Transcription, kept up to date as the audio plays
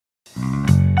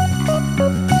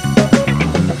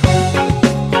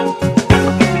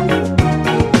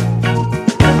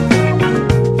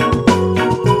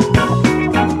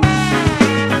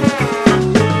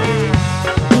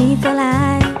你走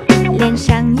来，脸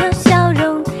上有笑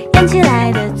容，扬起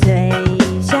来的嘴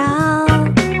角，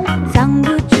藏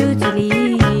不住距离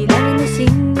两人的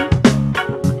心，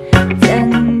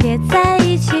层叠在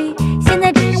一起，现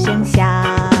在只剩下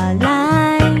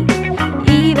来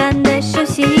一半的熟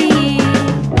悉。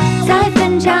在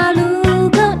分岔路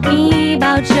口，你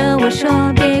抱着我说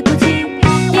别哭泣，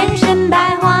眼神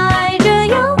徘徊着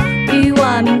犹豫，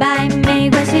我明白没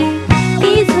关系。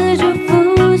一次祝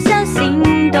福，小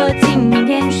心躲进明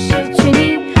天失去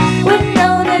你，温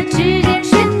柔的指尖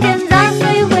瞬间砸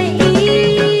碎回忆。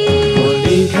我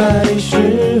离开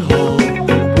时候，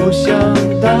不想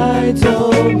带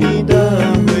走你的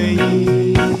回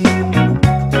忆。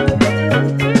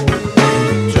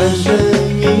转身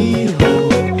以后，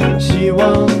希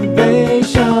望悲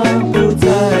伤不再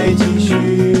继续。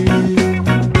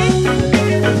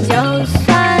就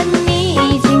算你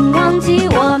已经忘记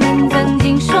我们曾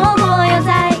经说过要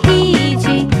在一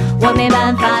起，我没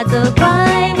办法责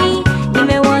怪你，因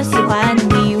为我喜欢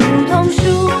你。梧桐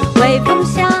树微风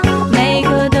下，每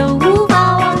刻都无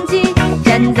法忘记。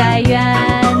站在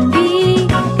原地，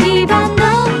一半的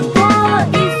我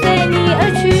已随你而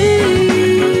去。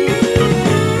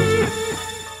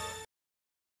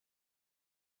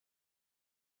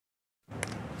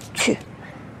去，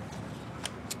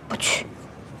不去，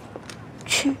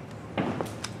去，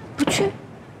不去，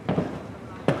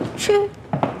去，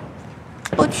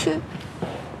不去，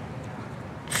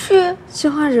去。这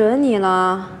话惹你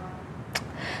了？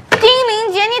丁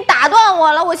玲姐，你打断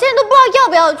我了，我现在都不知道要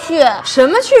不要去。什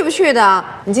么去不去的？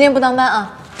你今天不当班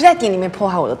啊，别在店里面破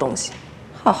坏我的东西。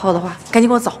好好的话，赶紧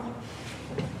给我走。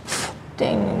丁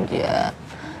玲姐，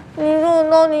你说我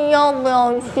到底要不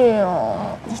要去哦？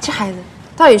你这孩子，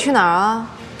到底去哪儿啊？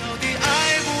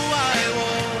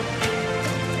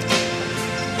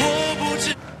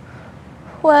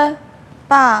喂，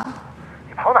爸，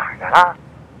你跑哪儿去了？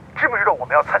知不知道我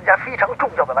们要参加非常重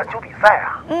要的篮球比赛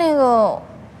啊？那个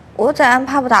我在安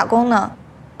帕布打工呢，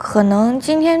可能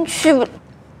今天去不。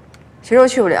谁说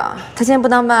去不了？他今天不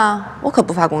当班啊，我可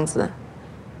不发工资。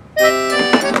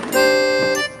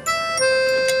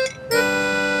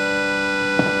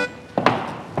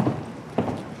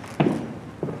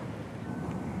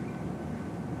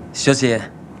小姐，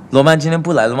罗曼今天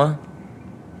不来了吗？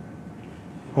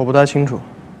我不大清楚。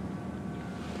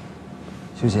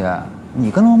秀姐，你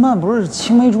跟罗曼不是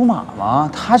青梅竹马吗？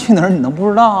他去哪儿你能不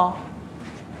知道？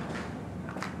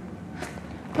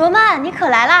罗曼，你可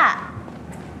来啦！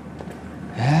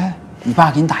哎，你爸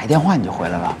给你打一电话你就回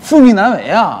来了，父命难违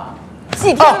啊！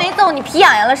几天没揍你皮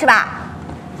痒痒了是吧？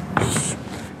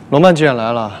罗曼既然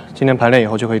来了，今天排练以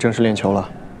后就可以正式练球了。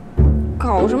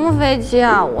搞什么飞机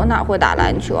啊！我哪会打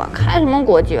篮球啊？开什么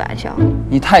国际玩笑？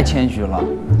你太谦虚了。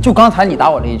就刚才你打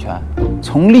我这一拳，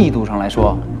从力度上来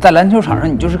说，在篮球场上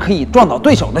你就是可以撞倒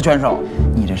对手的拳手。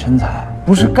你这身材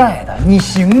不是盖的，你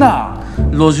行的。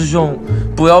罗师兄，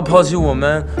不要抛弃我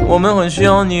们，我们很需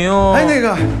要你哦。哎，那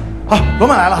个，好，罗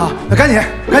曼来了哈，那赶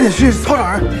紧去操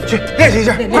场上去练习一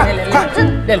下，快，快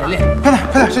点，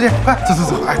师姐，快，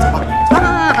走，哎，走吧。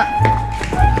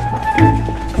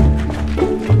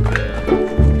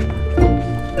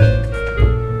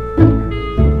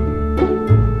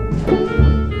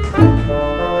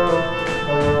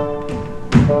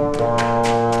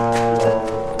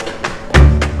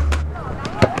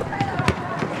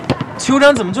球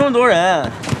场怎么这么多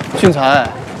人？俊才，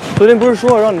昨天不是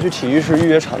说让你去体育室预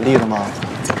约场地的吗？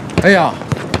哎呀，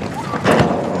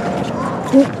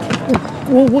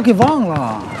我给忘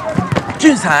了。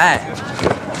俊才，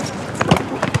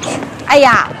哎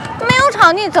呀，没有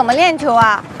场地怎么练球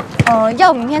啊？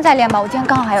要不明天再练吧，我今天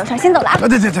刚好还有事，先走了啊。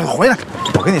对，回来！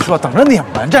我跟你说，等着你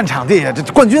们占场地，这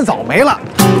冠军早没了。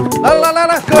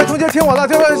来，各位同学听我的，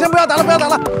先不要打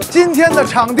了。今天的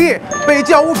场地被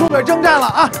教务处给征占了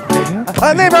啊！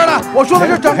那边呢？我说的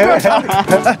是整个场地。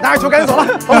拿着球赶紧走了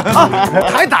啊！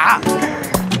还打？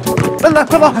来，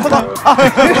快走啊！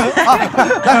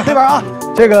来那边啊！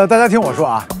这个大家听我说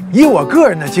啊，以我个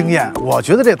人的经验，我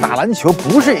觉得这打篮球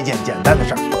不是一件简单的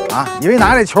事儿啊！因为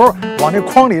拿这球往这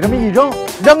筐里这么一扔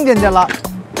进去了，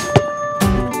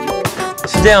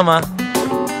是这样吗？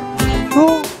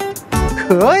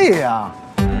可以呀。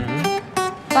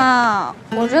爸，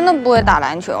我真的不会打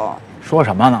篮球。说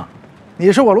什么呢？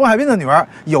你是我罗海滨的女儿，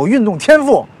有运动天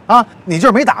赋啊！你就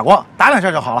是没打过，打两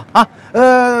下就好了啊！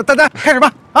大家开始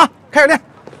吧啊！开始练。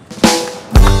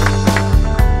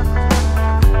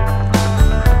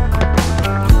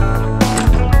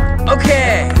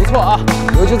错啊，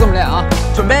以后就这么练啊！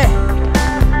准备。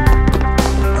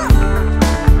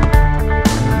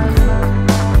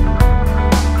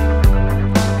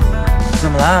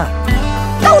怎么了？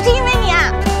都是因为你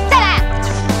啊！再来。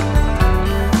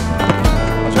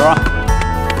好球啊！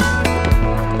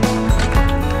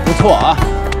不错啊！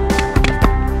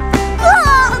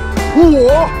我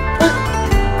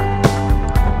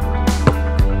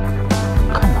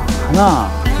干嘛呢？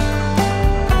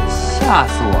吓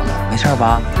死我了！没事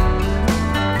吧？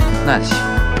那行。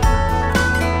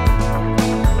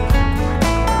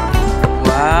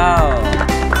哇哦，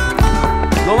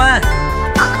罗曼。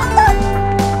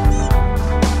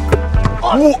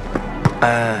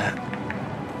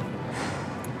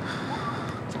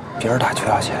别人打球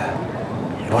要钱，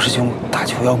罗师兄打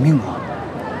球要命啊！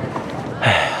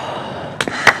哎呀，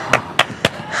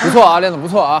不错啊，练得不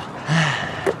错啊！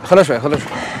喝了水，喝了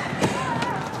水。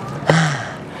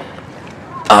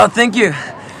啊 ，Thank you。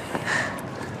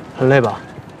很累吧？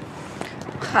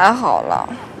还好了，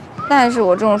但是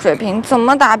我这种水平怎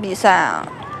么打比赛啊？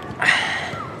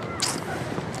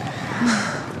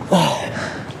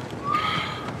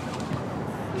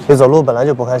你走路本来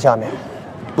就不看下面，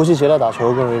不系鞋带打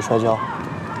球更容易摔跤。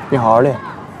你好好练，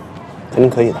肯定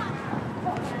可以的。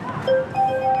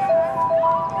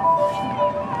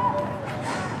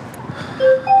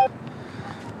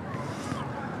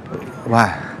喂，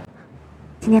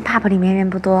今天 pub 里面人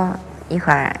不多，一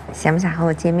会儿想不想和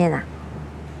我见面啊？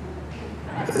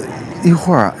一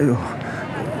会儿，哎呦，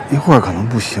一会儿可能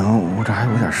不行，我这还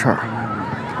有点事儿。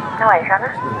那晚上呢？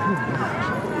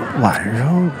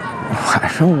晚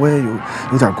上我也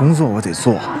有点工作我得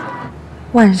做。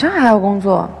晚上还要工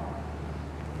作？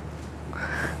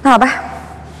那好吧，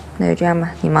那就这样吧，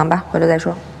你忙吧，回头再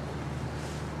说。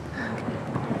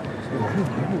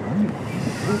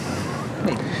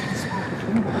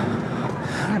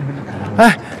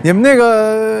哎，你们那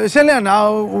个先练着啊，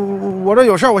我这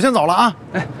有事儿，我先走了啊。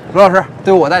哎，罗老师，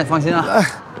对我带你放心啊。哎，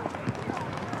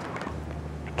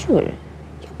这个人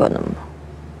要不要那么忙？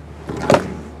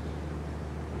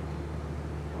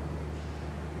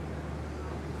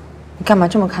你干嘛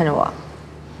这么看着我？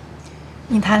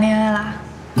你谈恋爱啦？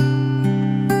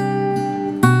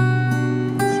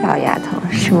小丫头，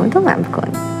什么都瞒不过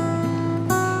你。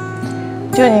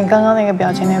就你刚刚那个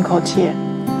表情、那个口气，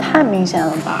太明显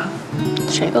了吧？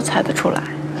谁都猜得出来。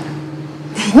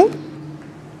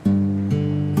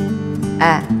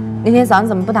哎，那天早上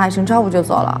怎么不打一声招呼就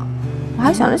走了？我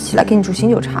还想着起来给你煮醒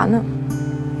酒茶呢。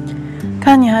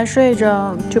看你还睡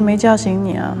着，就没叫醒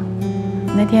你啊。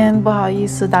那天不好意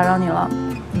思打扰你了。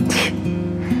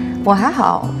我还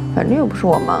好，反正又不是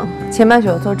我忙，前半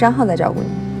宿都是张浩在照顾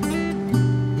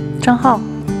你。张浩？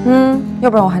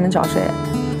要不然我还能找谁？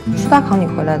是他扛你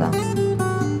回来的。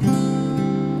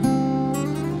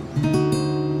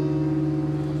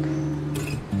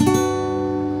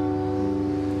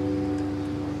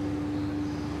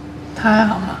他还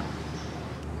好吗？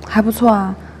还不错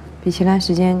啊，比前段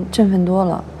时间振奋多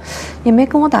了，也没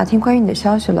跟我打听关于你的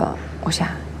消息了。我想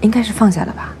应该是放下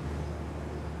了吧。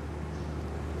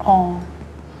哦。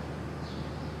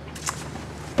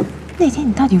那天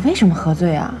你到底为什么喝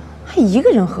醉啊？还一个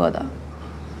人喝的？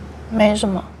没什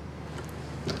么。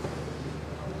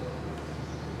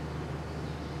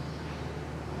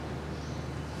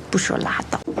不说拉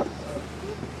倒。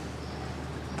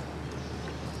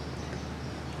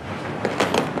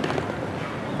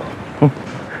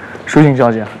淑静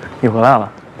小姐，你回来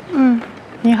了。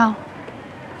你好。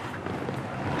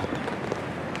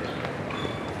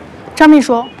张秘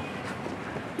书，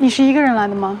你是一个人来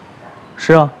的吗？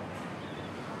是啊。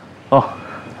哦，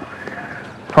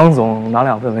汤总拿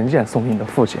2份文件送给你的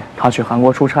父亲，他去韩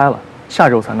国出差了，下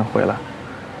周才能回来。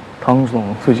汤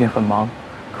总最近很忙，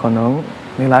可能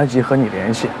没来得及和你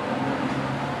联系。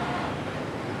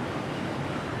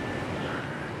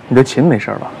你的琴没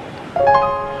事吧？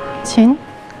琴？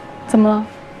怎么了？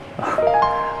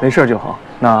没事就好。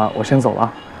那我先走了。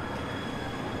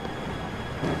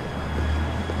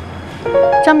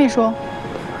张秘书，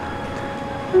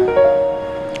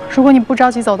如果你不着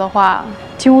急走的话，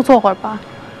进屋坐会儿吧。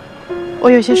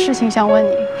我有些事情想问你。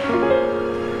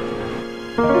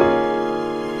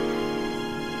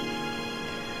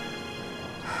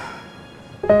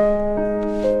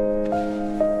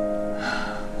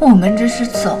我们这是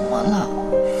怎么了？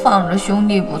放着兄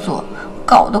弟不做，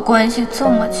搞得关系这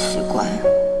么奇怪。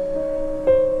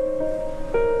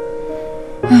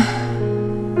唉，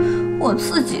我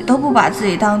自己都不把自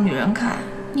己当女人看，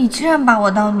你竟然把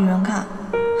我当女人看，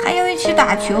还要一起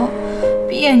打球，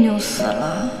别扭死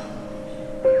了。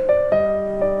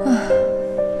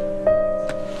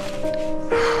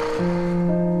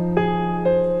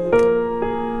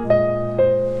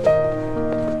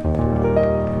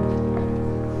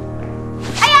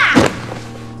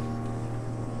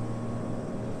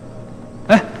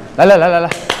来，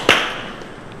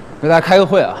给大家开个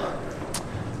会啊！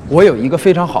我有一个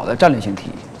非常好的战略性提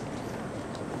议。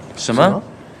什么？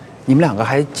你们两个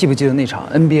还记不记得那场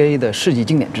NBA 的世纪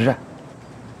经典之战？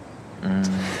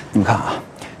你们看啊，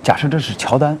假设这是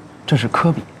乔丹，这是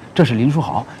科比，这是林书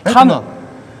豪，他们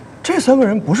这3个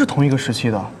人不是同一个时期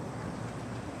的。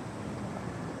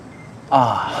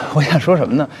啊，我想说什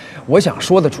么呢？我想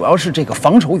说的主要是这个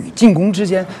防守与进攻之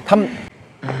间，他们。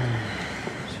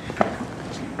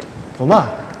罗曼，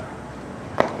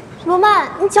罗曼，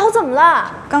你脚怎么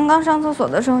了？刚刚上厕所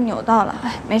的时候扭到了，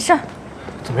哎，没事儿。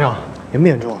怎么样？严不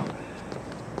严重啊？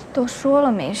都说了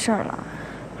没事儿了。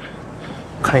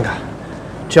看一看，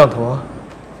这样疼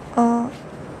吗？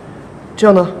这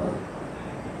样呢？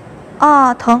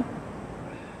啊，疼。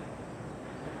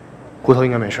骨头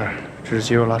应该没事，只是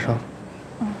肌肉拉伤。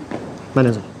慢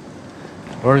点走。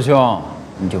罗师兄，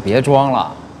你就别装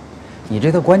了，你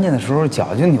这到关键的时候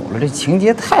脚就扭了，这情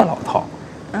节太老套。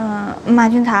马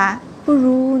俊才，不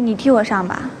如你替我上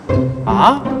吧。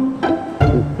啊？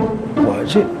我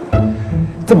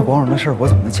这么光荣的事儿，我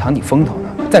怎么能抢你风头呢？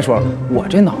再说了，我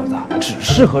这脑子只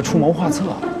适合出谋划策。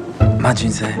马俊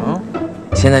才，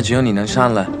现在只有你能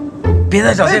上了，别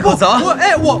再找借口走。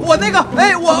我那个，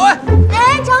哎，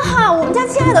张浩，我们家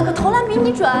亲爱的可投篮比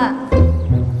你准。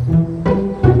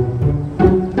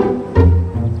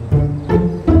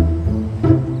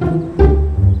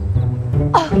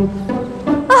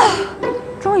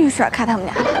终于甩开他们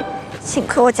俩了，幸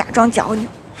亏我假装脚扭。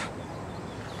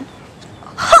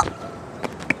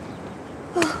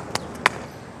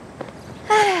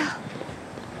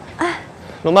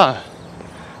罗曼，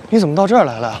你怎么到这儿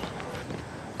来了？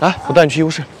来，我带你去医务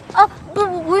室。啊，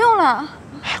不用了。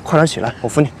快点起来，我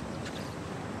扶你。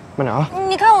慢点啊！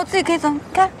你看我自己可以走，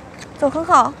看，走很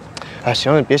好。哎，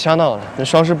行了，你别瞎闹了。那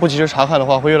伤势不及时查看的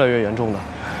话，会越来越严重的。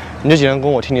你这几天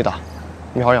跟我替你打，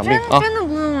你好好养病啊！真的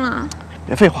不用了。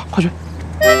别废话，快去。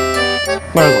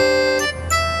慢点走。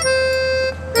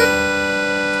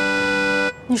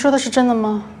你说的是真的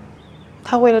吗？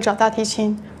他为了找大提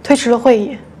琴，推迟了会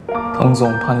议。滕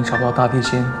总怕你找不到大提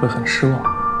琴会很失望，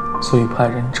所以派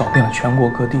人找遍了全国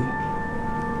各地。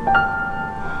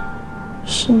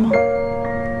是吗？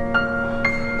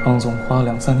滕总花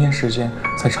了2、3天时间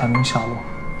才查明下落。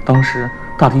当时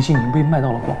大提琴已经被卖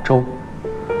到了广州，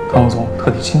滕总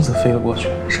特地亲自飞了过去，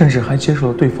甚至还接受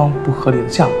了对方不合理的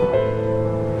价格，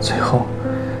最后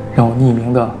让我匿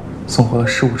名的送回了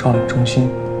失物招领中心。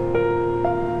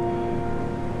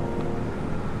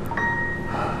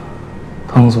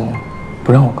滕总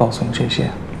不让我告诉你这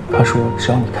些，他说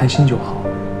只要你开心就好。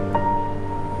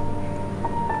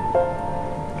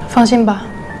放心吧，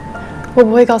我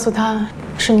不会告诉他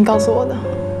是你告诉我的。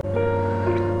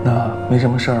那没什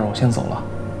么事儿，我先走了。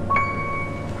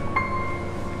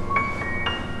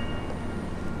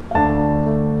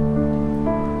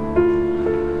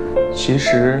其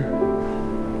实，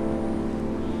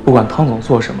不管汤总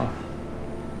做什么，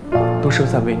都是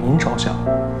在为您着想。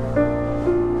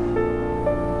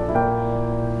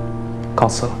告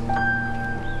辞了。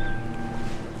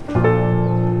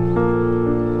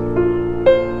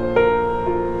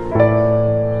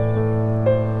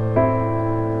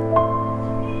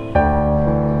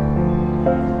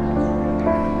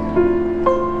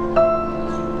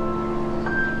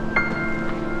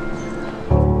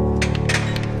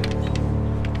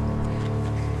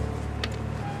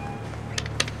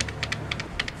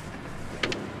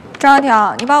张小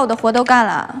条，你把我的活都干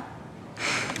了。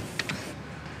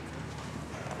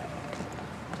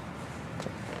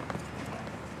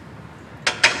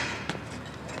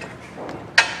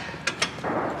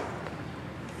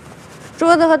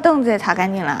桌子和凳子也擦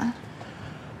干净了。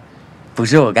不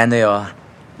是我干的哟。啊？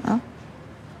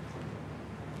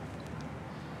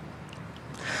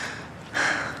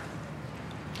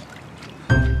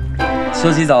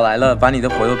休息早来了，把你的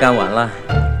活又干完了。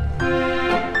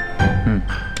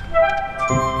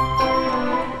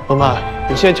罗曼，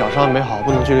你现在脚伤没好，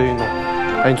不能剧烈运动，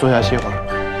赶紧坐下歇会儿。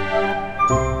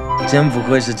真不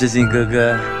愧是知心哥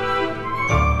哥，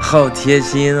好贴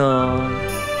心哦。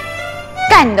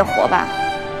干你的活吧。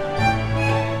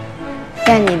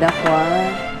干你的活。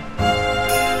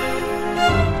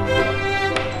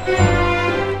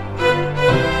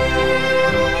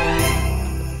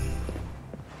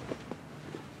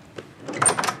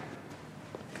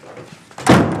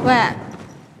喂，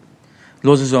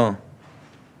罗师兄，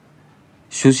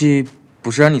休息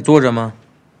不是让你坐着吗？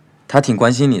他挺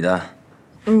关心你的。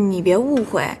你别误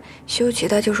会，修琪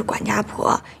的就是管家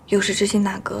婆，又是知心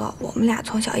大哥，我们俩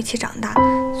从小一起长大，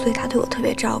所以他对我特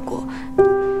别照顾。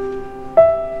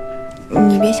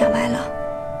你别想歪了。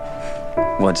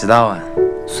我知道啊。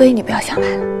所以你不要想歪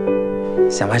了。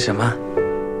想歪什么？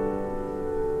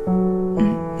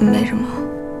没什么。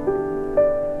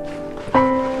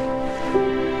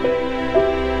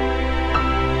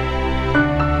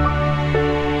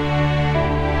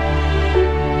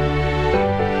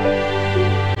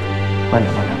慢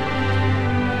点，慢点。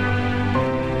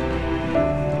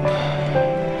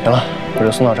行了，我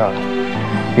就送到这儿了。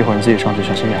一会儿你自己上去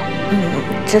小心点。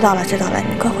知道了，知道了，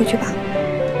你快回去吧。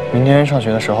明天上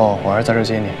学的时候，我还是在这儿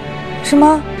接你。什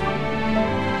么？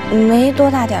没多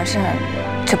大点事儿，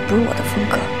这不是我的风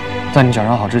格。在你脚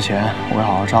伤好之前，我会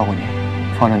好好照顾你，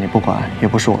放着你不管也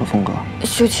不是我的风格。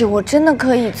秀气，我真的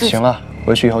可以自己。行了，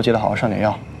回去以后记得好好上点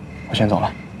药。我先走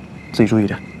了，自己注意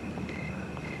点。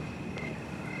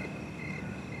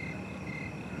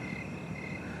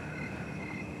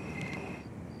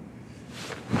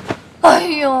哎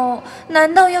呦，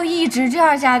难道要一直这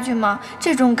样下去吗？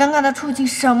这种尴尬的处境，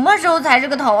什么时候才是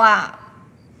个头啊？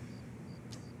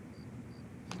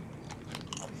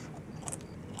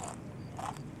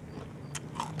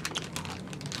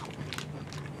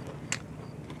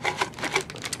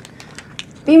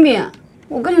冰冰，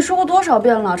我跟你说过多少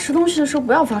遍了，吃东西的时候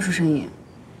不要发出声音。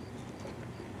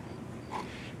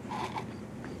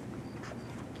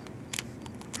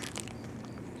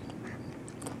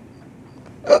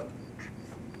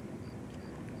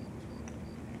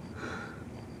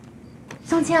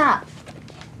宋清啊，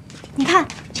你看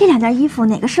这两件衣服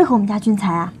哪个适合我们家俊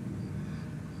才啊？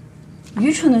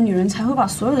愚蠢的女人才会把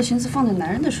所有的心思放在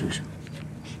男人的身上。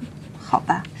好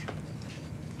吧。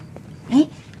哎，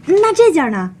那这件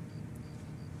呢？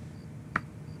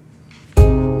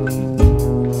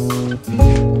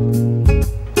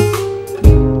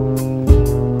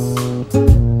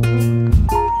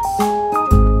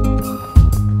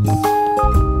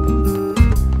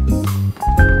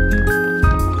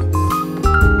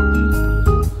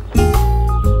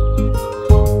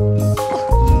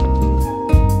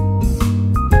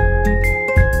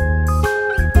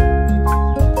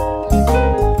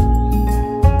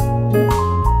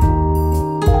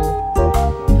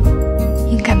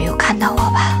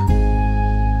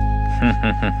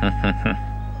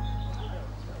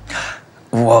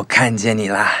我看见你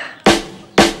啦！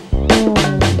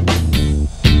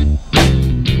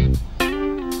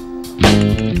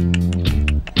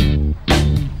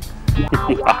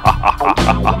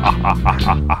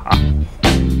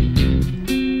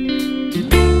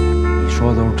你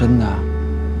说的都是真的？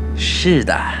是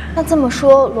的。那这么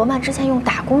说，罗曼之前用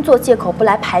打工做借口不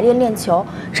来排练练球，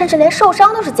甚至连受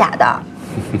伤都是假的。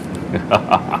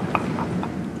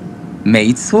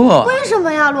没错。为什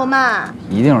么呀，罗曼？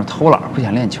一定是偷懒，不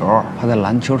想练球，怕在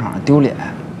篮球场上丢脸，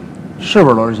是不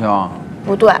是罗师兄？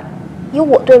不对，以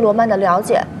我对罗曼的了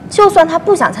解，就算他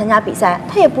不想参加比赛，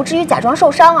他也不至于假装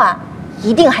受伤啊，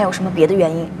一定还有什么别的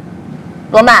原因。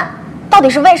罗曼，到底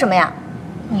是为什么呀？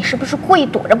你是不是故意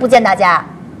躲着不见大家？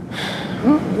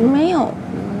没有。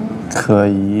可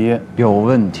疑，有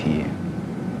问题。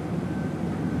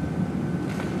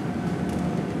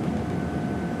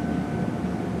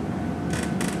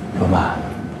罗曼，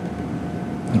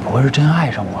你不会是真爱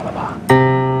上我了吧？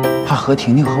怕和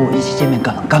婷婷和我一起见面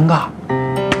感到尴尬。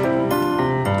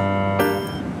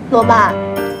罗曼，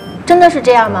真的是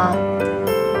这样吗？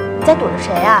你在躲着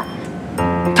谁呀？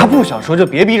他不想说就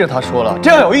别逼着他说了，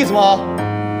这样有意思吗？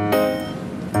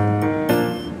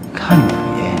看你，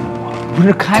我不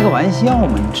是开个玩笑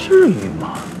吗？你至于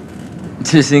吗？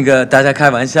志新哥，大家开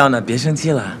玩笑呢，别生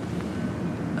气了。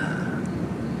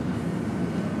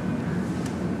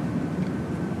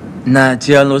那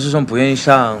既然罗师兄不愿意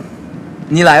上，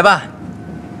你来吧。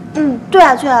对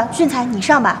啊，俊才你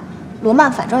上吧。罗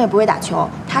曼反正也不会打球，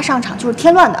他上场就是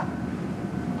添乱的。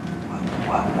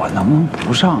我能不能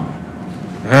不上？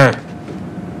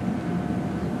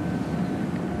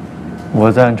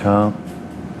我赞成，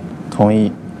同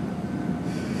意。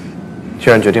既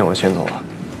然决定，我先走了。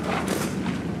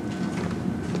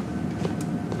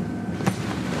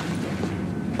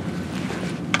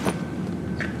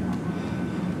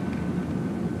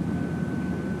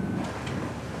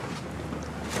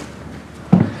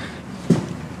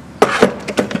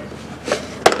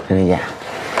陈丽姐，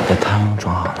这汤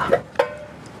装好了。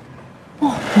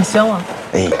哦，很香啊。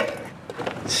哎，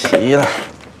齐了。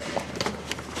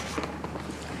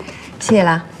谢谢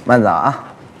啦。慢走啊。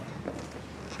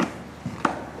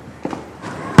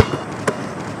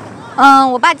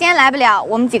我爸今天来不了，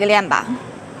我们几个练吧。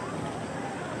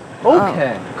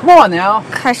OK，Come on now，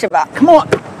开始吧。 Come on，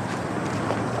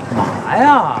 干嘛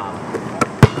呀？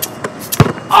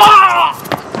啊！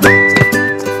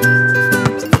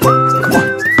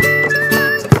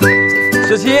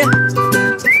小七，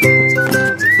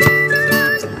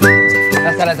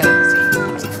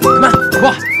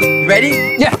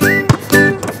 ，Ready？ 耶！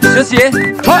休息，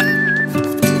传。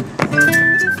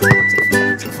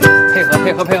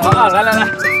配合啊！来！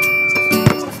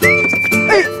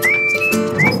哎！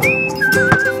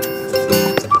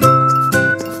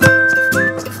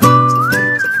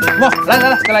不，来，再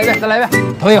来一遍，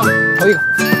头一个，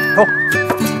头。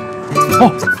哦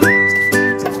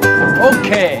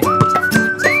 ，OK。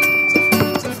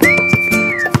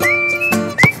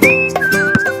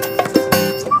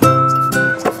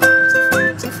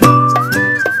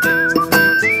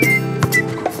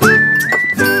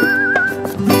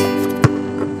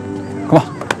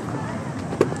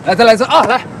来，再来一次啊！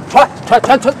来，传。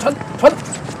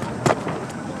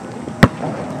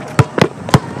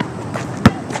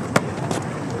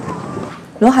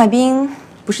罗海滨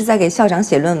不是在给校长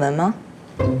写论文吗？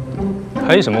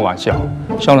开什么玩笑？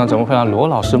校长怎么会让罗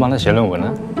老师帮他写论文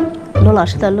呢？罗老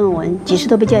师的论文几次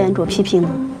都被教研组批评了，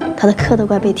他的课都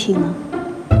快被停了。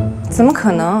怎么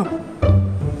可能？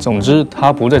总之，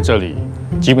他不在这里，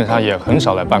基本上也很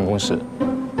少来办公室。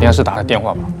应该是打个电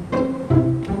话吧。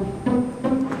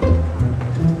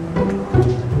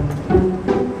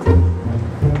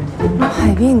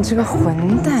海滨，你这个混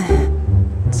蛋，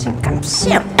竟敢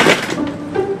骗我！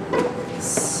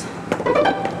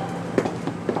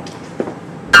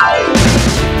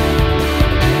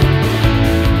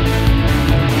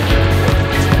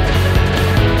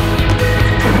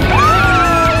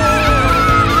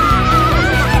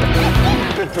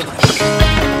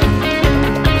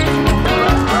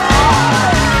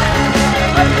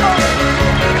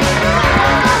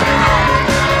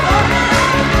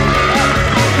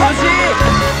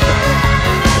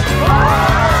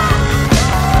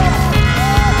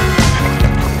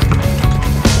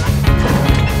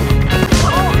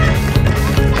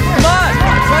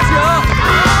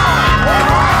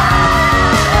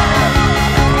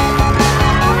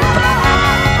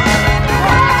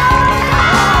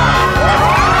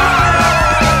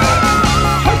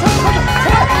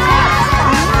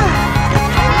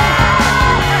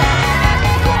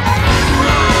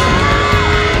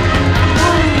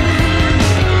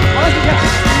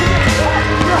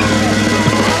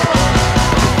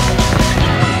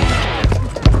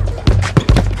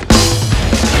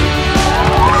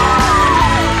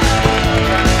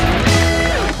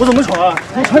我怎么传？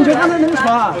你传球，他才能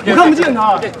传，我看不见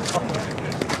他。大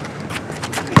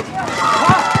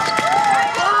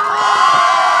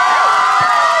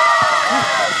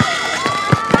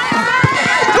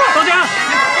家，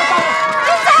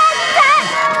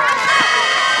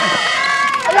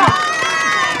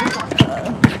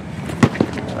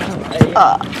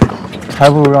还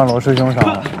不如让罗师兄上。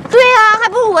对呀，还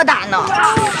不如我打呢。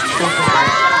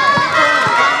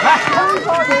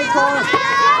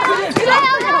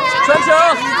传球！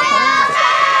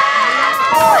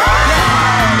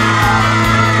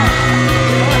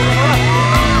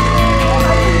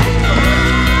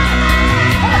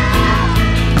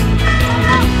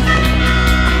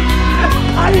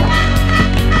哎呀！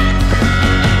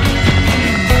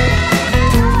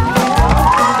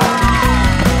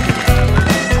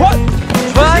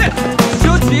传，休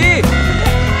息。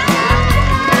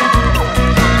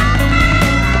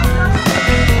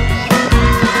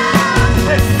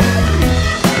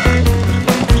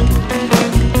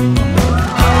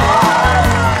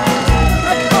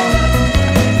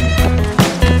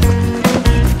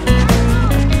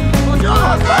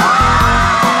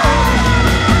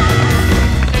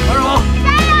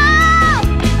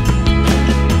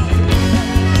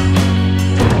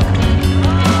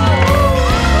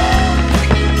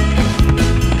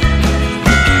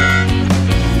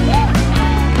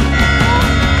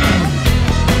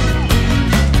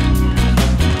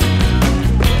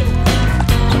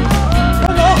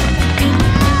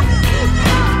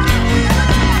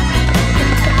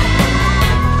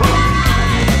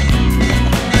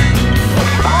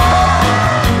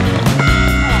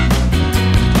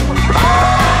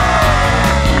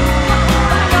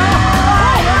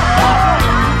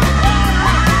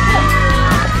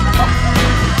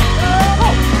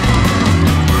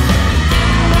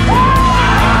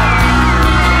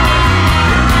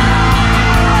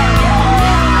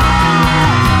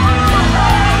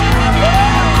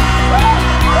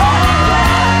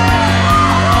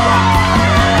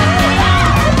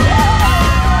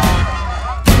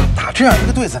这样一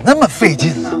个队怎么那么费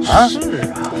劲呢？啊，是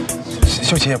啊，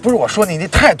秀琪，不是我说你，你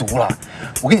太毒了。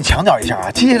我跟你强调一下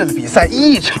啊，接下来的比赛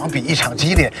一场比一场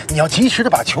激烈，你要及时的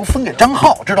把球分给张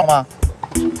浩，知道吗？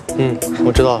嗯，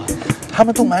我知道了。他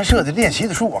们动漫社的练习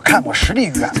的书我看过，实力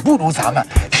远不如咱们。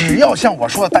只要像我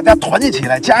说的，大家团结起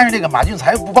来，加上这个马俊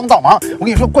才不帮倒忙，我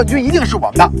跟你说，冠军一定是我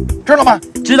们的，知道吗？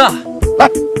知道。来，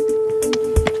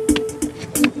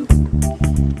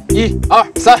 1、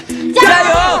2、3，加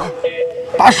油！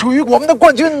把属于我们的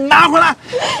冠军拿回来！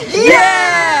耶！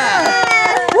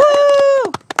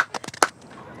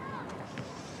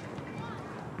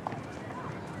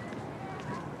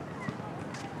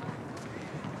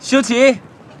修齐，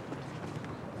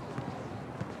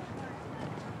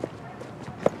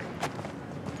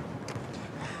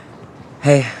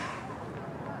嘿，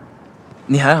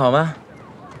你还好吗？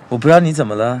我不知道你怎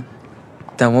么了，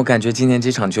但我感觉今天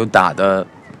这场球打的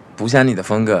不像你的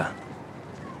风格。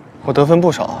我得分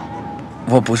不少啊。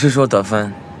我不是说得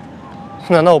分。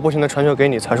难道我不停的传球给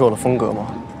你才是我的风格吗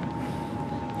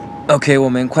 ？OK， 我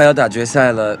们快要打决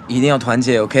赛了，一定要团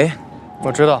结 ，OK？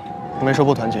 我知道，我没说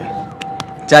不团结。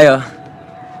加油！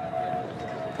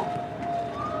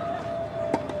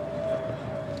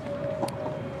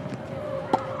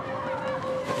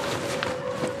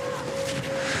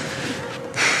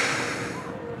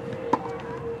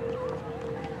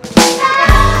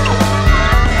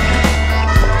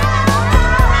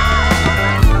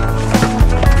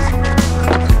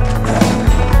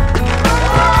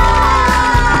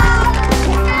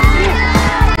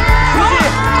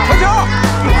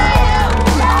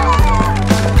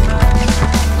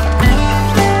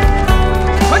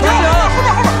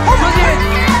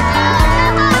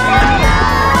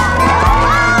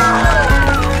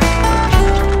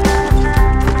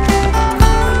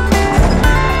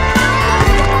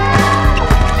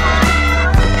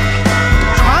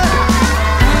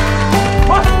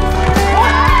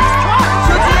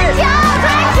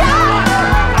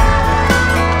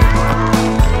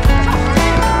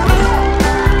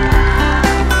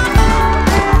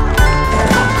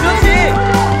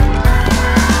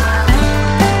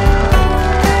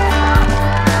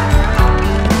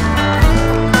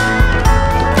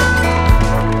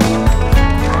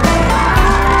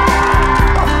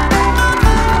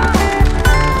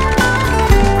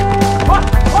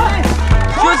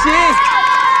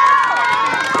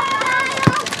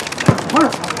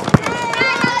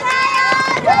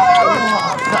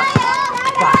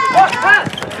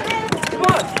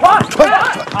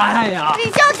哎呀！李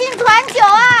孝庆传球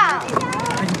啊！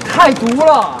太毒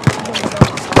了！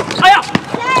哎呀！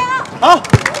加油！好，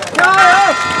加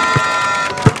油！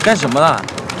干什么啦？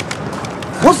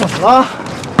我怎么了？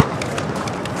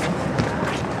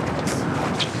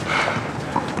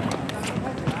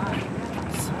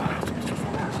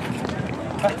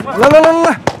来来来来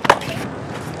来，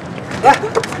来！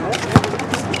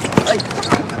哎。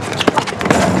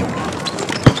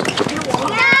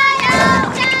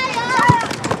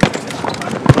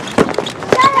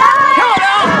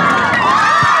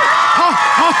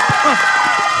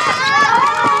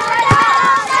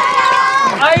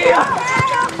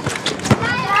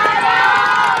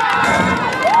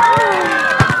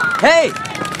 嘿，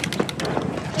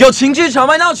有情绪场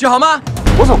外闹曲好吗？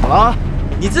我怎么了？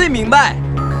你自己明白。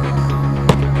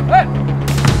哎，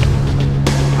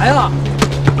来了！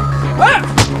喂！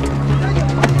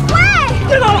喂！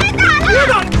别打了！别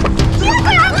打了！别打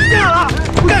了！别打了！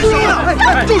干什么呢？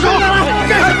住手！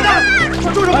干什么呢？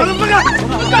住手！把他分开！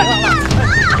干什么？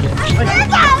别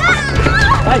打了！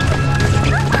哎！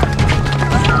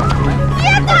别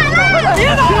打了！别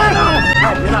打了！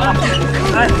别打了！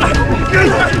哎！别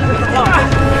打了！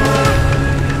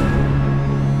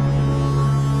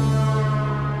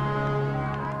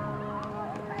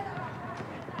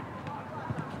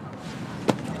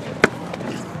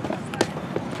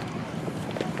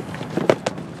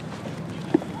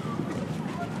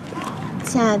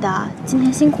 亲爱的，今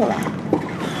天辛苦了。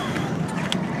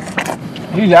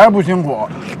一点也不辛苦，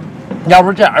要不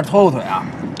是这俩人拖后腿啊，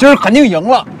今儿肯定赢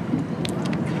了。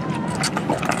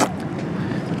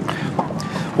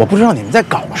我不知道你们在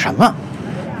搞什么，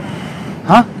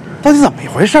啊？到底怎么一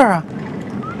回事啊？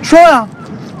说呀！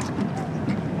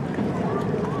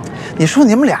你说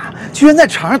你们俩居然在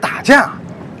场上打架，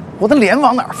我的脸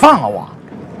往哪儿放啊我？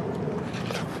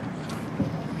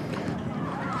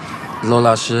罗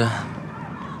老师。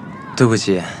 对不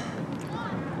起，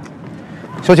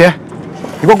小姐，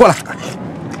你给我过来，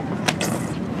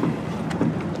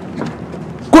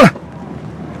过来。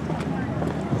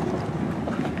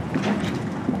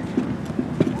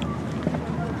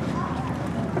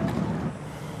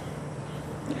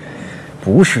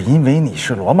不是因为你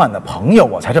是罗曼的朋友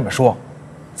我才这么说，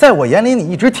在我眼里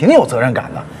你一直挺有责任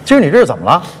感的。今儿你这是怎么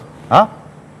了？啊？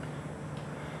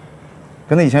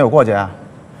跟他以前有过节啊？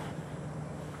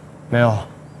没有。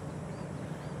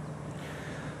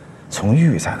 从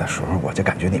预赛的时候我就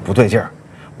感觉你不对劲儿，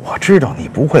我知道你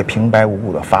不会平白无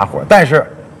故的发火，但是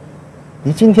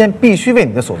你今天必须为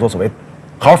你的所作所为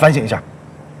好好反省一下。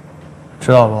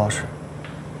知道，罗老师，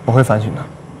我会反省的。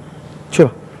去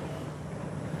吧。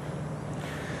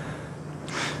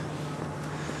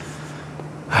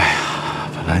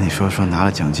你说拿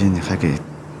了奖金，你还给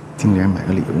丁玲买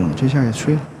个礼物呢，这下也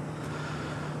吹了。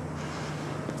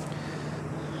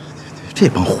这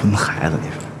帮混孩子，你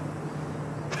说。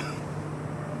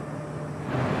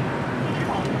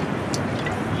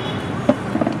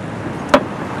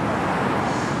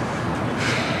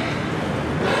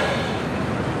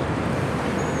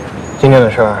今天的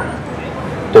事儿，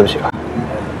对不起了。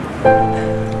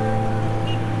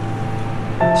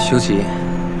修齐，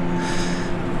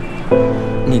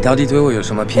你到底对我有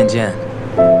什么偏见？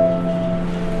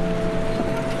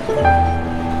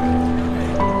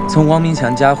从汪明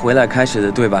强家回来开始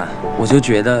的，对吧？我就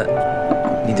觉得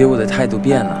你对我的态度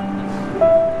变了。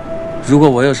如果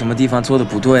我有什么地方做的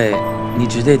不对，你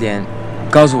直接点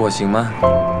告诉我行吗？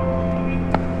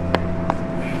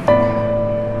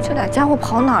这俩家伙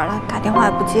跑哪儿了？打电话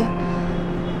也不接。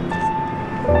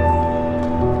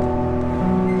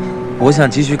我想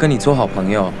继续跟你做好朋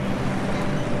友。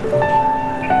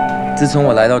自从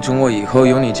我来到中国以后，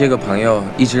有你这个朋友，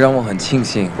一直让我很庆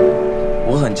幸。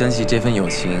我很珍惜这份友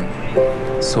情，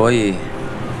所以。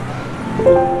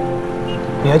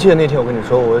你还记得那天我跟你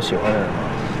说我有喜欢的人吗？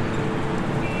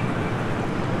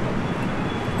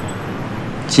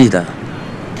记得。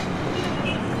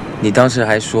你当时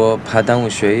还说怕耽误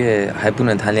学业，还不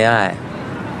能谈恋爱。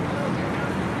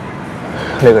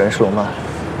那个人是罗曼。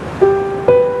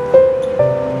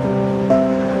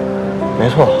没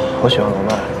错，我喜欢罗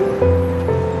曼。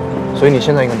所以你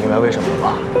现在应该明白为什么了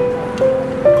吧？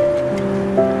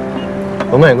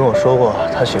罗曼也跟我说过，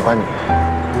他喜欢你，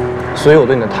所以我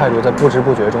对你的态度在不知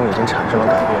不觉中已经产生了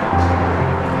改变。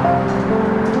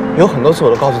有很多次我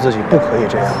都告诉自己不可以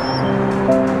这样，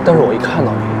但是我一看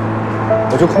到你，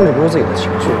我就控制不住自己的情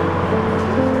绪。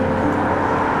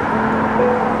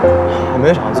我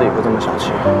没想到自己会这么小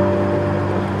气。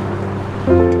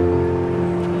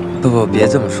不，别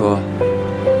这么说。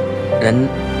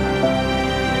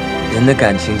人的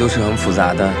感情都是很复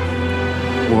杂的，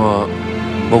我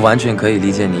完全可以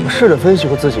理解你。我试着分析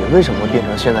过自己为什么会变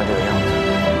成现在这个样子。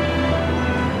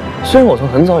虽然我从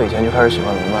很早以前就开始喜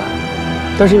欢罗曼，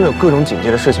但是因为有各种紧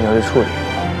急的事情要去处理，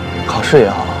考试也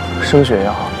好，升学也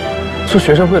好，做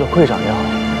学生会的会长也好，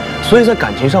所以在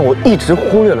感情上我一直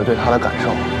忽略了对他的感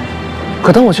受。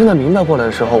可当我现在明白过来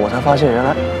的时候，我才发现原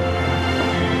来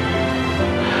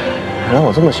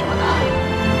我这么喜欢他。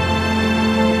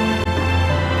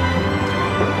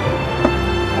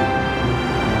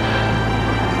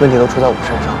问题都出在我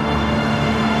身上，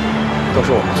都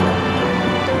是我的错，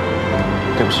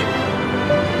对不起。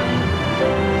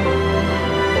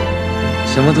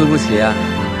什么对不起啊？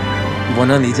我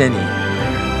能理解你。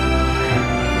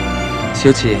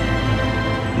修齐，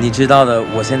你知道的，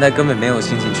我现在根本没有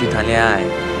心情去谈恋爱，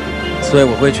所以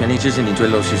我会全力支持你追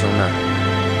罗师兄的。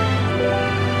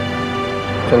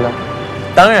真的？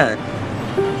当然。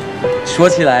说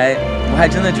起来，我还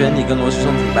真的觉得你跟罗师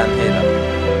兄挺般配的。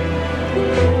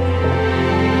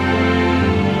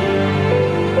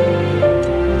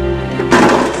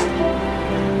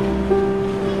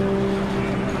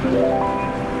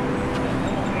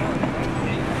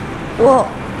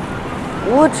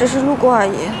我只是路过而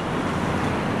已。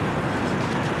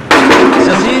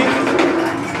小心！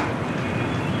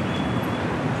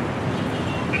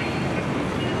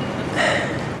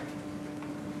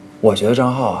我觉得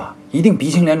张浩啊，一定鼻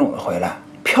青脸肿的回来，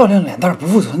漂亮脸蛋不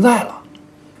复存在了。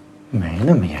没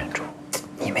那么严重，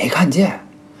你没看见？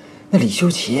那李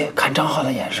修齐看张浩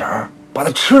的眼神儿，把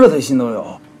他吃了的心都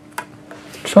有。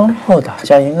张浩打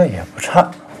架应该也不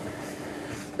差。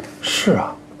是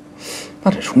啊，那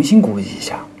得重新估计一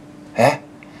下。哎，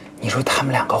你说他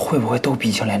们两个会不会都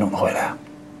鼻青脸肿的回来啊？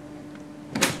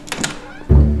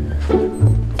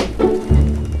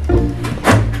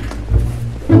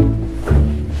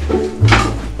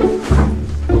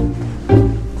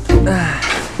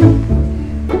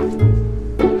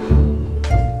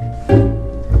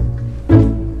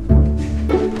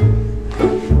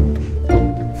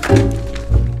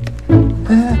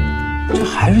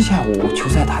还是下午球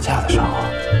赛打架的时候，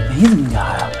没怎么夹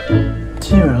呀，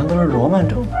基本上都是罗曼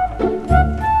整的。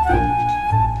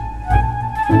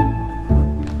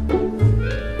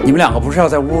你们两个不是要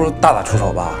在屋大打出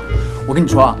手吧？我跟你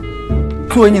说啊，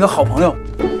作为你的好朋友，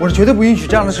我是绝对不允许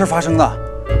这样的事发生的。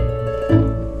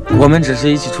我们只是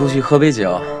一起出去喝杯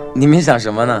酒，你们想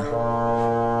什么呢？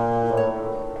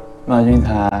马俊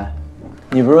凯，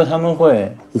你不是说他们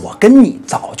会？我跟你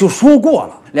早就说过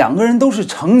了，两个人都是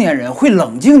成年人，会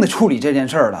冷静地处理这件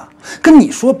事儿的。跟你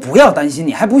说不要担心，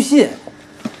你还不信。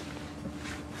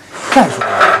再说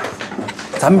了，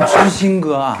咱们知心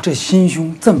哥啊，这心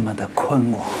胸这么的宽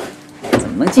广，怎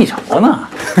么能记仇呢？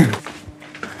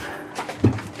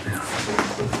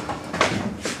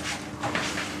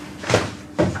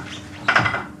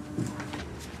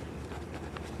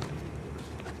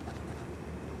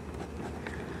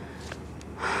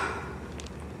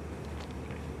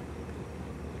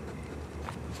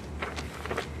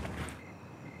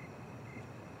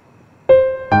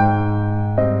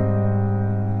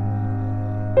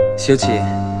修齐，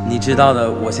你知道的，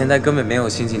我现在根本没有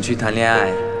心情去谈恋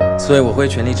爱，所以我会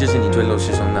全力支持你坠落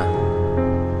师兄的。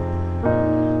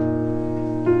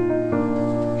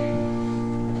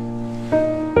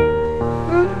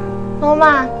罗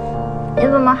曼，你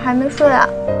怎么还没睡啊？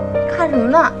看什么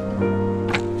呢？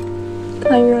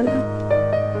看月亮。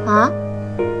啊？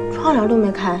窗帘都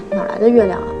没开，哪来的月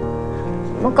亮啊？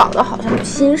怎么搞得好像有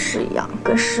心事一样，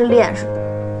跟失恋似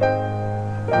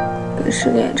的？跟失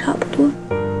恋差不多。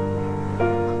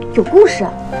有故事。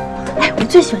哎，我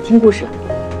最喜欢听故事了。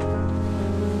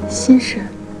心事，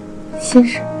心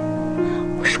事，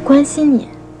我是关心你，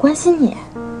关心你。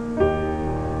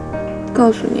告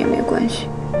诉你也没关系。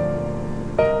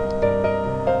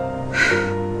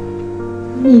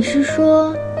你是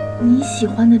说你喜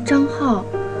欢的张浩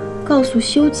告诉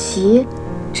修齐，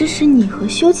支持你和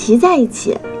修齐在一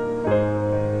起？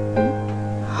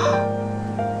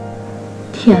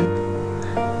天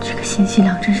哪，这个信息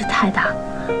量真是太大了，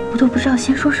我都不知道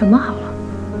先说什么好了。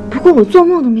不过我做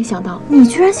梦都没想到你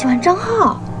居然喜欢张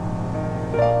浩。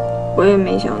我也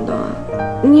没想到啊，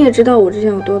你也知道我之前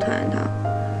有多讨厌他。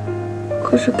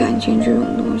可是感情这种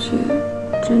东西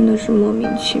真的是莫名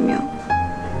其妙。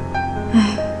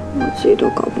唉，我自己都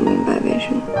搞不明白为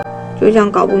什么，就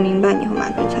像搞不明白你和马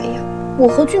俊才一样。我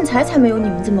和俊才才没有你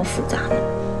们这么复杂呢。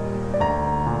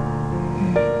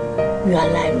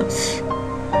原来如此，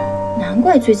难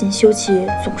怪最近修齐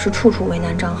总是处处为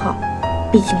难张浩，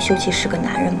毕竟修齐是个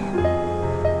男人嘛。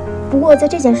不过在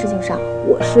这件事情上，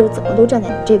我是怎么都站在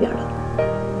你这边的。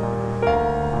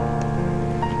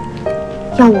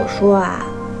要我说啊，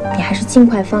你还是尽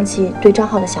快放弃对张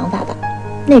浩的想法吧。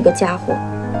那个家伙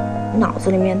脑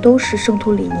子里面都是圣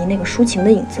托里尼那个抒情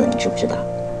的影子，你知不知道？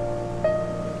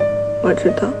我知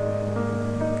道。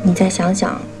你再想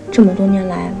想，这么多年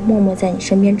来默默在你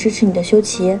身边支持你的修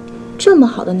齐，这么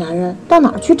好的男人到哪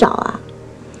儿去找啊？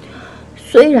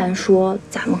虽然说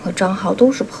咱们和张浩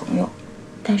都是朋友，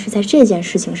但是在这件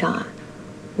事情上啊，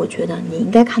我觉得你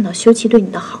应该看到修齐对你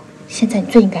的好。现在你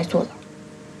最应该做的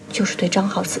就是对张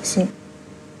浩死心，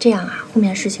这样啊，后面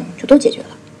的事情就都解决了。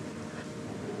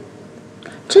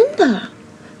真的，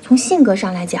从性格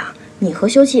上来讲，你和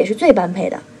修齐也是最般配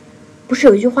的。不是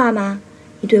有一句话吗？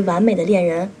一对完美的恋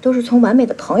人都是从完美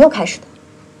的朋友开始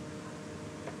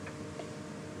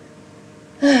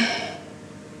的。唉，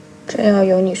真要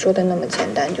有你说的那么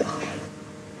简单就好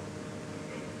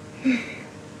了。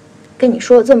跟你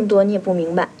说了这么多，你也不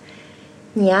明白。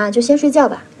你呀，就先睡觉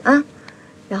吧，啊，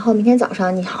然后明天早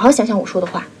上你好好想想我说的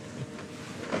话。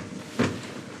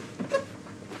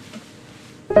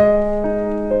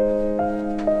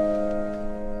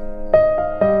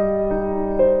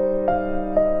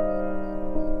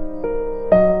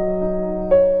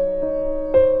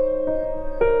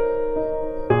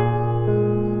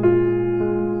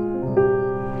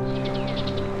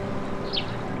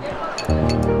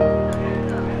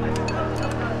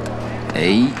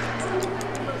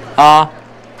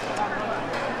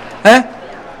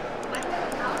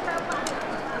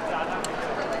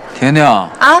婷婷啊，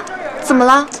怎么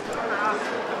了？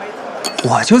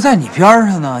我就在你边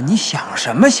上呢，你想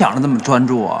什么想得这么专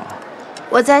注啊？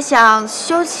我在想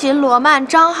修齐、罗曼、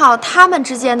张浩他们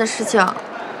之间的事情。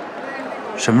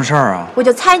什么事儿啊？我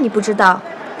就猜你不知道。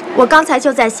我刚才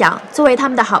就在想，作为他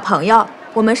们的好朋友，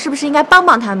我们是不是应该帮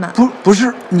帮他们？不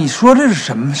是，你说这是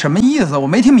什么意思？我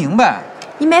没听明白。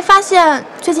你没发现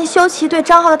最近修齐对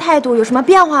张浩的态度有什么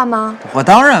变化吗？我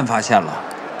当然发现了。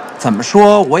怎么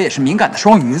说，我也是敏感的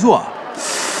双鱼座。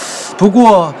不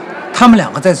过，他们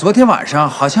两个在昨天晚上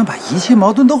好像把一切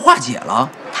矛盾都化解了。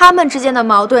他们之间的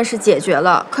矛盾是解决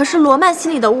了，可是罗曼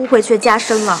心里的误会却加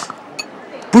深了。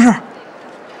不是，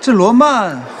这罗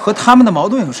曼和他们的矛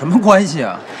盾有什么关系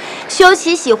啊？修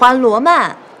齐喜欢罗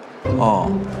曼。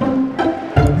哦，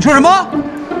你说什么？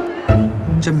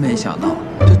真没想到，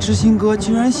这知心哥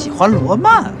居然喜欢罗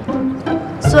曼。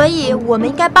所以我们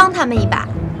应该帮他们一把。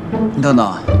你等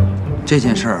等。这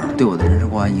件事儿对我的人生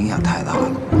观影响太大了，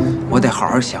我得好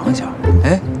好想想。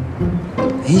哎，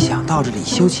没想到这李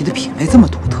修齐的品味这么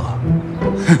独特。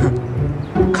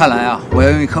看来啊，我要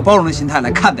用一颗包容的心态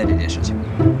来看待这件事情。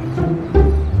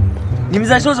你们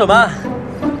在说什么？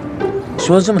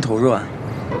说的这么投入啊？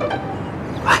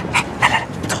来，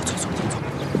走，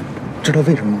知道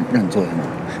为什么让你坐在那儿？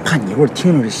怕你一会儿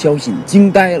听着这消息你惊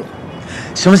呆了。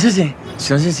什么事情？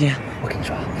什么事情？我跟你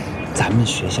说，咱们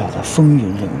学校的风云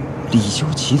人物李修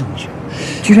齐同学，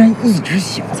居然一直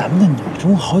喜欢咱们的女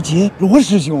中豪杰罗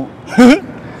师兄。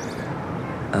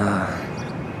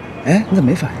哎，你怎么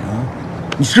没反应啊？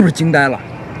你是不是惊呆了？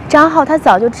张浩他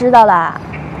早就知道了。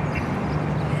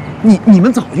你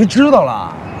们早就知道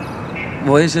了？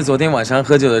我也是昨天晚上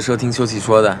喝酒的时候听修齐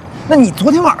说的。那你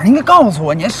昨天晚上应该告诉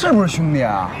我，你还是不是兄弟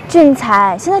啊？俊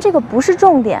才，现在这个不是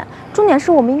重点，重点是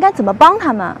我们应该怎么帮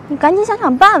他们。你赶紧想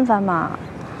想办法嘛。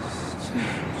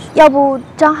要不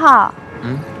张浩，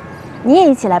你也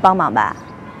一起来帮忙吧。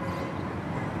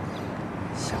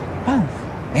想办法？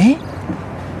哎，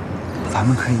咱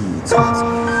们可以凑合凑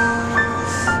合，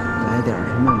来点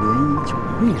什么联谊酒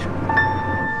会什么的。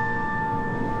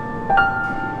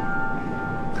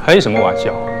开什么玩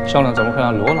笑？校长怎么会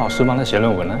让罗老师帮他写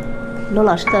论文呢？罗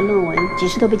老师的论文几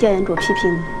次都被教研组批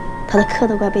评，他的课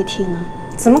都快被停了。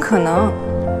怎么可能？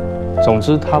总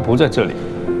之他不在这里，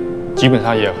基本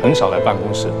上也很少来办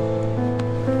公室。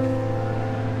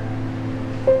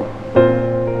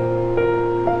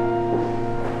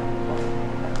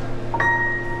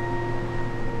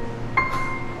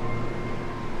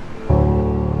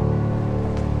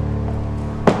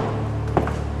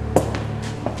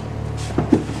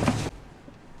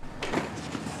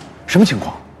什么情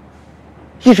况？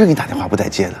一直给你打电话不带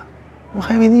接的，我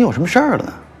还以为你有什么事儿了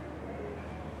呢。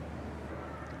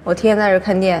我天天在这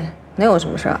看店，能有什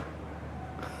么事儿？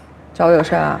找我有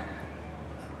事儿啊？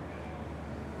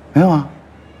没有啊，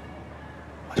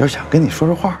我就是想跟你说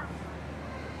说话。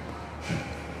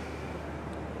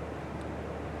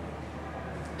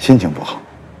心情不好，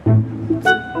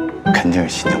肯定是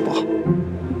心情不好。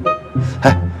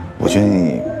哎，我觉得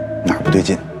你哪儿不对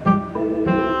劲。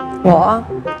我？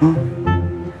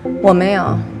我没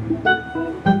有。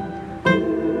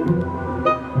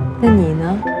那你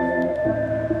呢？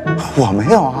我没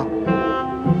有啊。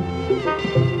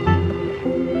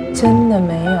真的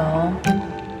没有？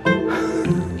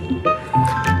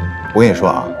我跟你说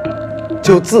啊，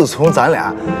就自从咱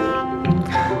俩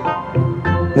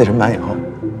那什么完以后，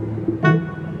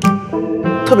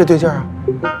特别对劲儿啊。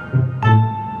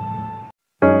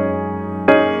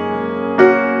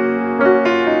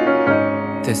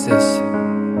This is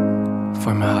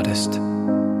for my artist.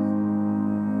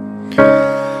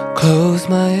 Close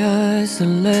my eyes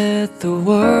and let the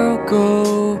world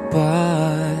go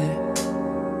by.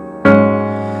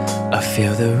 I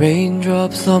feel the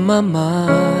raindrops on my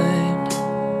mind.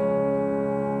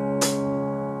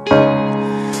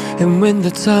 And when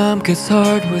the time gets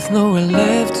hard with nowhere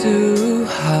left to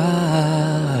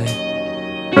hide,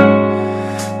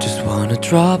 just wanna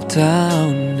drop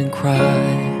down and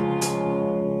cry.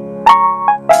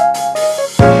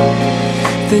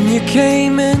 Then you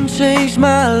came and changed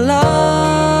my life,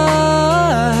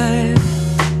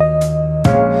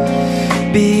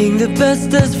 being the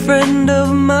bestest friend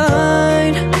of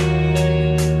mine.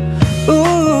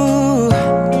 Ooh,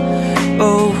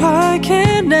 oh, I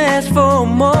can't ask for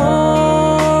more.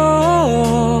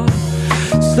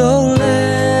 So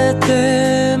let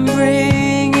them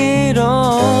bring it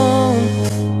on.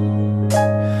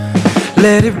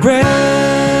 Let it rain.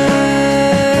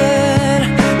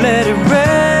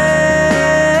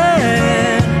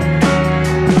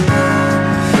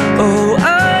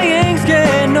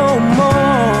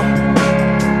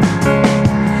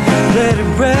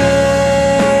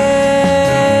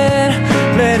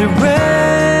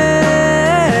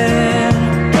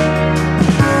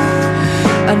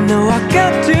 I know I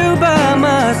got you by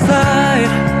my side.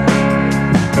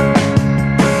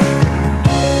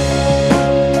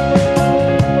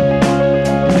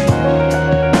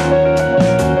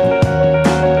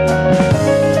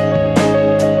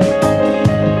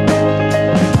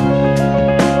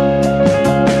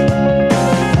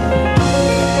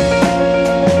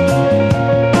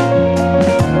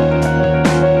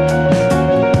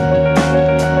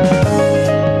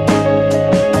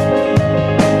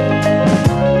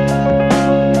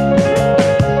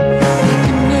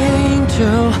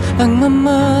 Like my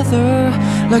mother,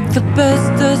 like the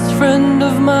bestest friend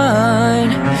of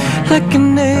mine. Like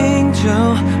an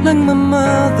angel, like my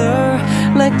mother,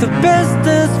 like the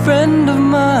bestest friend of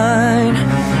mine.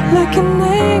 Like an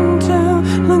angel,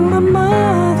 like my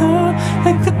mother,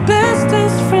 like the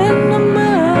bestest friend of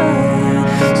mine.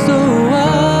 So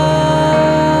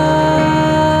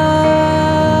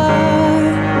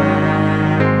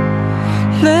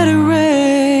let it rain.